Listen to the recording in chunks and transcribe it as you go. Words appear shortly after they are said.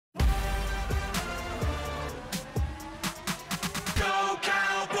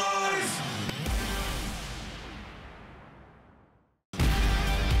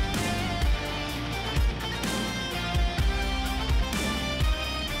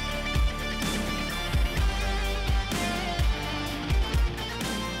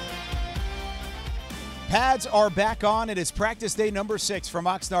Pads are back on. It is practice day number 6 from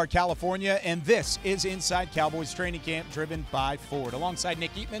Oxnard, California, and this is Inside Cowboys Training Camp driven by Ford. Alongside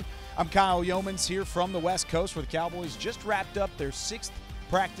Nick Eatman, I'm Kyle Yeomans here from the West Coast, where the Cowboys just wrapped up their 6th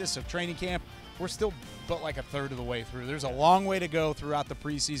practice of training camp. We're still but like a third of the way through. There's a long way to go throughout the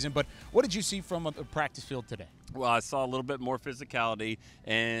preseason, but what did you see from the practice field today? Well, I saw a little bit more physicality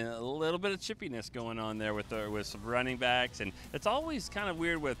and a little bit of chippiness going on there with some running backs, and it's always kind of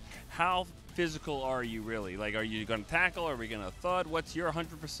weird with how physical are you really? Like, are you going to tackle? Are we going to thud? What's your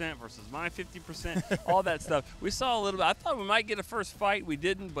 100% versus my 50%? All that stuff. We saw a little bit. I thought we might get a first fight. We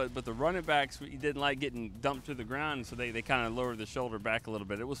didn't, but the running backs, we didn't like getting dumped to the ground, so they kind of lowered the shoulder back a little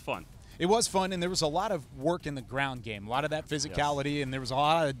bit. It was fun. It was fun, and there was a lot of work in the ground game, a lot of that physicality, yes. And there was a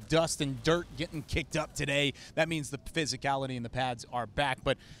lot of dust and dirt getting kicked up today. That means the physicality and the pads are back.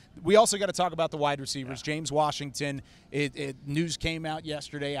 But we also got to talk about the wide receivers. Yeah. James Washington, news came out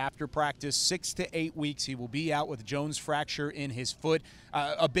yesterday after practice, 6 to 8 weeks. He will be out with Jones fracture in his foot.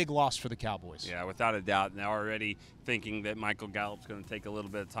 A big loss for the Cowboys. Yeah, without a doubt. Now already thinking that Michael Gallup's going to take a little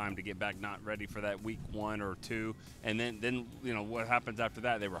bit of time to get back, not ready for that week 1 or 2. And then you know, what happens after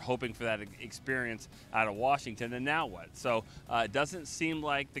that? They were hoping for that experience out of Washington, and now what? So it doesn't seem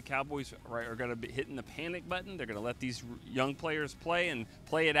like the Cowboys are going to be hitting the panic button. They're going to let these young players play and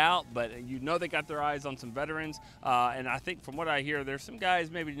play it out, but you know they got their eyes on some veterans. And I think from what I hear, there's some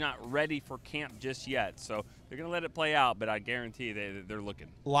guys maybe not ready for camp just yet. So they're going to let it play out, but I guarantee they're looking.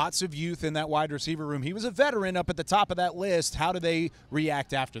 Lots of youth in that wide receiver room. He was a veteran up at the top of that list. How do they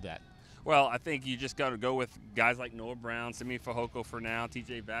react after that? Well, I think you just got to go with guys like Noah Brown, Simi Fehoko for now,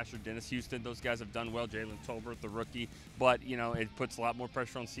 T.J. Vasher, Dennis Houston. Those guys have done well. Jalen Tolbert, the rookie. But, you know, it puts a lot more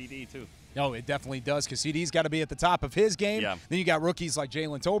pressure on CD, too. No, it definitely does, because CD's got to be at the top of his game. Yeah. Then you got rookies like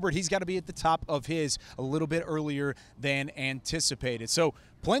Jalen Tolbert. He's got to be at the top of his a little bit earlier than anticipated. So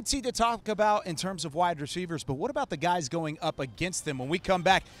plenty to talk about in terms of wide receivers, but what about the guys going up against them? When we come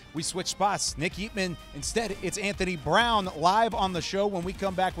back, we switch spots. Nick Eatman, instead, it's Anthony Brown live on the show when we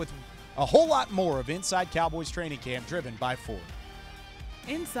come back with a whole lot more of Inside Cowboys Training Camp driven by Ford.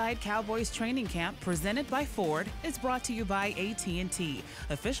 Inside Cowboys Training Camp presented by Ford is brought to you by AT&T,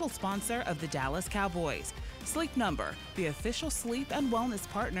 official sponsor of the Dallas Cowboys. Sleep Number, the official sleep and wellness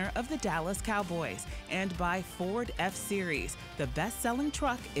partner of the Dallas Cowboys, and by Ford F-Series, the best-selling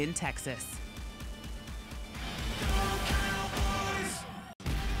truck in Texas.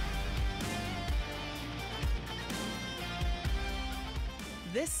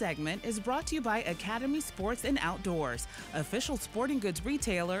 This segment is brought to you by Academy Sports and Outdoors, official sporting goods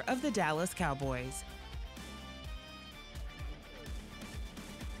retailer of the Dallas Cowboys.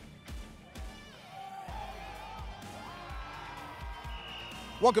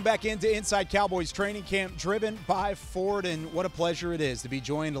 Welcome back into Inside Cowboys Training Camp driven by Ford, and what a pleasure it is to be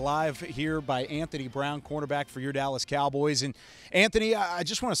joined live here by Anthony Brown, cornerback for your Dallas Cowboys. And Anthony, I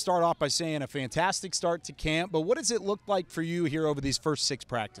just want to start off by saying a fantastic start to camp, but what does it look like for you here over these first 6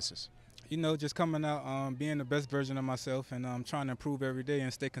 practices? You know, just coming out, being the best version of myself, and trying to improve every day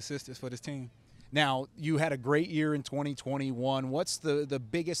and stay consistent for this team. Now, you had a great year in 2021. What's the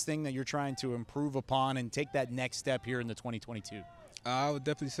biggest thing that you're trying to improve upon and take that next step here in the 2022? I would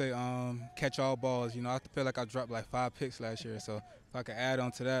definitely say catch all balls. You know, I feel like I dropped like 5 picks last year, so if I could add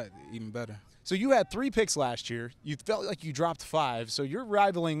on to that, even better. So you had 3 picks last year. You felt like you dropped 5, so you're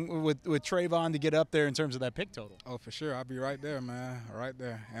rivaling with Trayvon to get up there in terms of that pick total. Oh, for sure. I'll be right there, man, right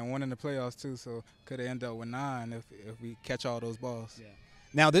there. And one in the playoffs, too, so could have ended up with 9 if we catch all those balls. Yeah.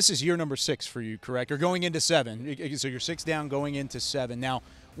 Now, this is year number 6 for you, correct? Or going into 7. So you're 6 down going into 7. Now,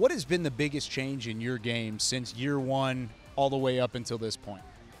 what has been the biggest change in your game since year 1 all the way up until this point?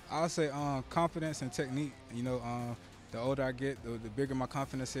 I'll say confidence and technique. You know, the older I get, the bigger my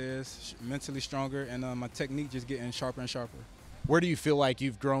confidence is, mentally stronger, and my technique just getting sharper and sharper. Where do you feel like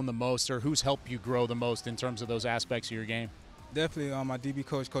you've grown the most, or who's helped you grow the most in terms of those aspects of your game? Definitely my DB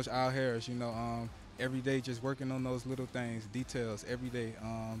coach, Coach Al Harris. You know, every day just working on those little things, details every day.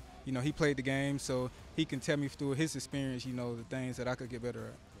 You know, he played the game, so he can tell me through his experience, you know, the things that I could get better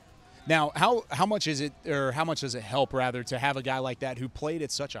at. Now, how much is it, or how much does it help, rather, to have a guy like that who played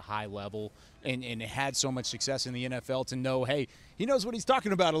at such a high level and had so much success in the NFL to know, hey, he knows what he's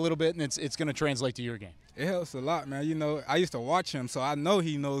talking about a little bit, and it's going to translate to your game? It helps a lot, man. You know, I used to watch him, so I know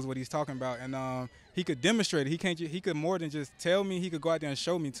he knows what he's talking about, and he could demonstrate it. He could more than just tell me. He could go out there and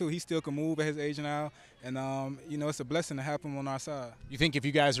show me too. He still can move at his age now, and you know, it's a blessing to have him on our side. You think if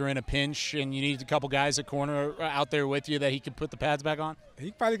you guys are in a pinch and you need a couple guys at corner out there with you, that he could put the pads back on? He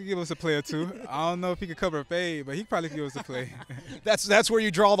probably could give us a play or two. I don't know if he could cover a fade, but he probably could give us a play. That's where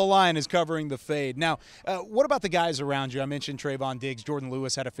you draw the line, is covering the fade. Now, what about the guys around you? I mentioned Trayvon Diggs. Jordan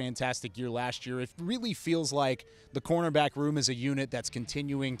Lewis had a fantastic year last year. It really feels like the cornerback room is a unit that's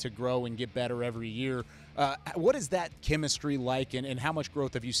continuing to grow and get better every year. What is that chemistry like, and how much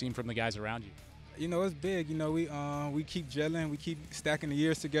growth have you seen from the guys around you? You know, it's big. You know, we keep gelling. We keep stacking the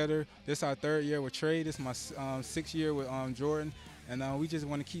years together. This is our 3rd year with Trey. This is my 6th year with Jordan. And we just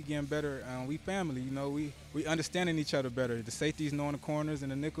want to keep getting better. We family, you know, we understanding each other better. The safeties knowing the corners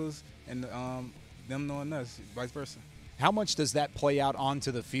and the nickels, and them knowing us, vice versa. How much does that play out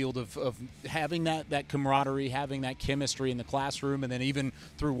onto the field of having that camaraderie, having that chemistry in the classroom, and then even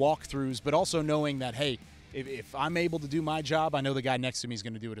through walkthroughs, but also knowing that, hey, if I'm able to do my job, I know the guy next to me is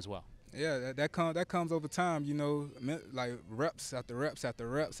going to do it as well? Yeah, that comes over time, you know, like reps after reps after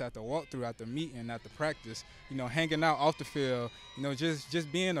reps after walkthrough after meeting after practice, you know, hanging out off the field, you know,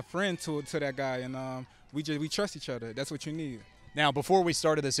 just being a friend to that guy, and we trust each other. That's what you need. Now, before we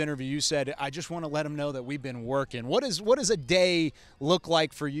started this interview, you said, I just want to let them know that we've been working. What does a day look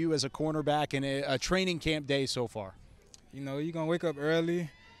like for you as a cornerback and a training camp day so far? You know, you're gonna wake up early,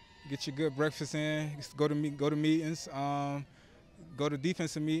 get your good breakfast in, go to meetings. Go to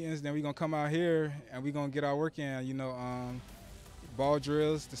defensive meetings, then we're going to come out here and we're going to get our work in, you know, ball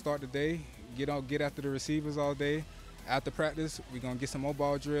drills to start the day, get after the receivers all day. After practice, we're going to get some more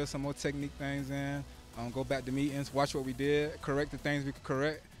ball drills, some more technique things in, go back to meetings, watch what we did, correct the things we could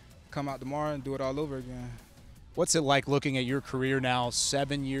correct, come out tomorrow and do it all over again. What's it like looking at your career now,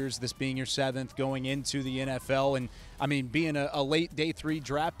 7 years, this being your 7th, going into the NFL, and, I mean, being a late day 3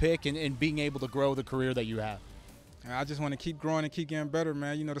 draft pick and being able to grow the career that you have? I just want to keep growing and keep getting better,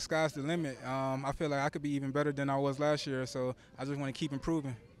 man. You know, the sky's the limit. I feel like I could be even better than I was last year, so I just want to keep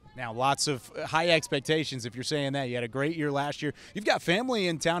improving. Now, lots of high expectations if you're saying that. You had a great year last year. You've got family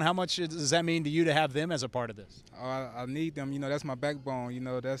in town. How much does that mean to you to have them as a part of this? I need them. You know, that's my backbone. You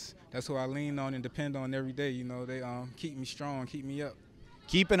know, that's who I lean on and depend on every day. You know, they keep me strong, keep me up.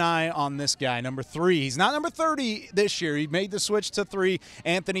 Keep an eye on this guy, number 3. He's not number 30 this year. He made the switch to 3.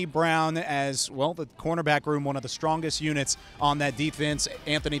 Anthony Brown, as well, the cornerback room, one of the strongest units on that defense.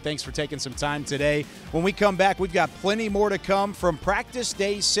 Anthony, thanks for taking some time today. When we come back, we've got plenty more to come from practice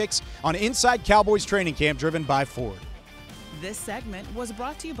day 6 on Inside Cowboys Training Camp, driven by Ford. This segment was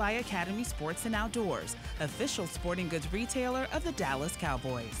brought to you by Academy Sports and Outdoors, official sporting goods retailer of the Dallas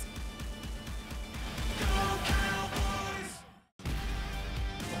Cowboys.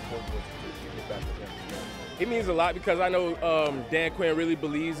 It means a lot because I know Dan Quinn really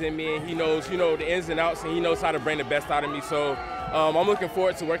believes in me, and he knows, you know, the ins and outs, and he knows how to bring the best out of me. So I'm looking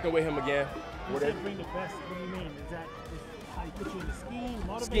forward to working with him again. You said bring the best. What do you mean? Is that just how you put you in the scheme,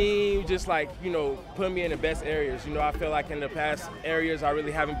 motivate? Scheme, just like, you know, put me in the best areas. You know, I feel like in the past areas I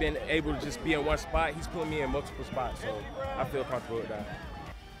really haven't been able to just be in one spot. He's putting me in multiple spots, so I feel comfortable with that.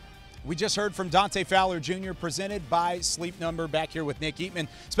 We just heard from Dante Fowler Jr., presented by Sleep Number, back here with Nick Eatman.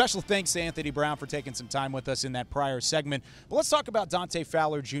 Special thanks to Anthony Brown for taking some time with us in that prior segment. But let's talk about Dante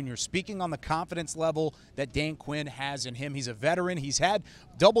Fowler Jr., speaking on the confidence level that Dan Quinn has in him. He's a veteran. He's had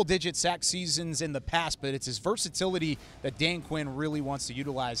double-digit sack seasons in the past, but it's his versatility that Dan Quinn really wants to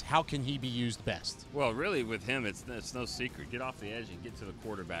utilize. How can he be used best? Well, really, with him, it's no secret. Get off the edge and get to the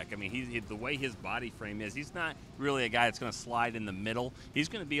quarterback. I mean, the way his body frame is, he's not really a guy that's going to slide in the middle. He's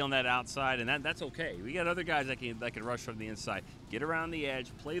going to be on that outside, and that's okay. We got other guys that can rush from the inside. Get around the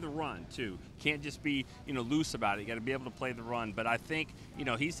edge, play the run too. Can't just be, you know, loose about it. You got to be able to play the run. But I think, you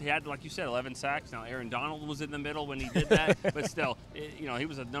know, he's had, like you said, 11 sacks. Now Aaron Donald was in the middle when he did that, but still, you know, he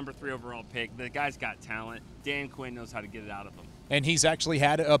was a number 3 overall pick. The guy's got talent. Dan Quinn knows how to get it out of him. And he's actually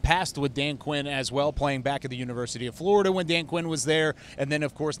had a past with Dan Quinn as well, playing back at the University of Florida when Dan Quinn was there, and then,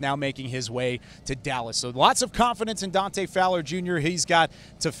 of course, now making his way to Dallas. So lots of confidence in Dante Fowler Jr. He's got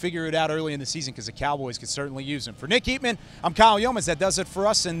to figure it out early in the season because the Cowboys could certainly use him. For Nick Eatman, I'm Kyle Yeomans. That does it for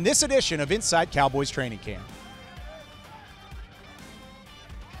us in this edition of Inside Cowboys Training Camp.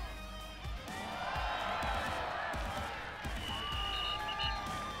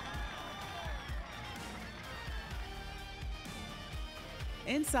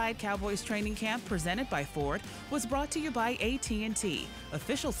 Inside Cowboys Training Camp, presented by Ford, was brought to you by AT&T,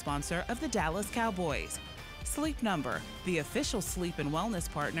 official sponsor of the Dallas Cowboys. Sleep Number, the official sleep and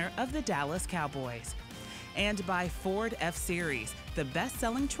wellness partner of the Dallas Cowboys. And by Ford F-Series, the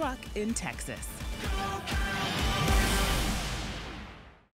best-selling truck in Texas. Go Cowboys!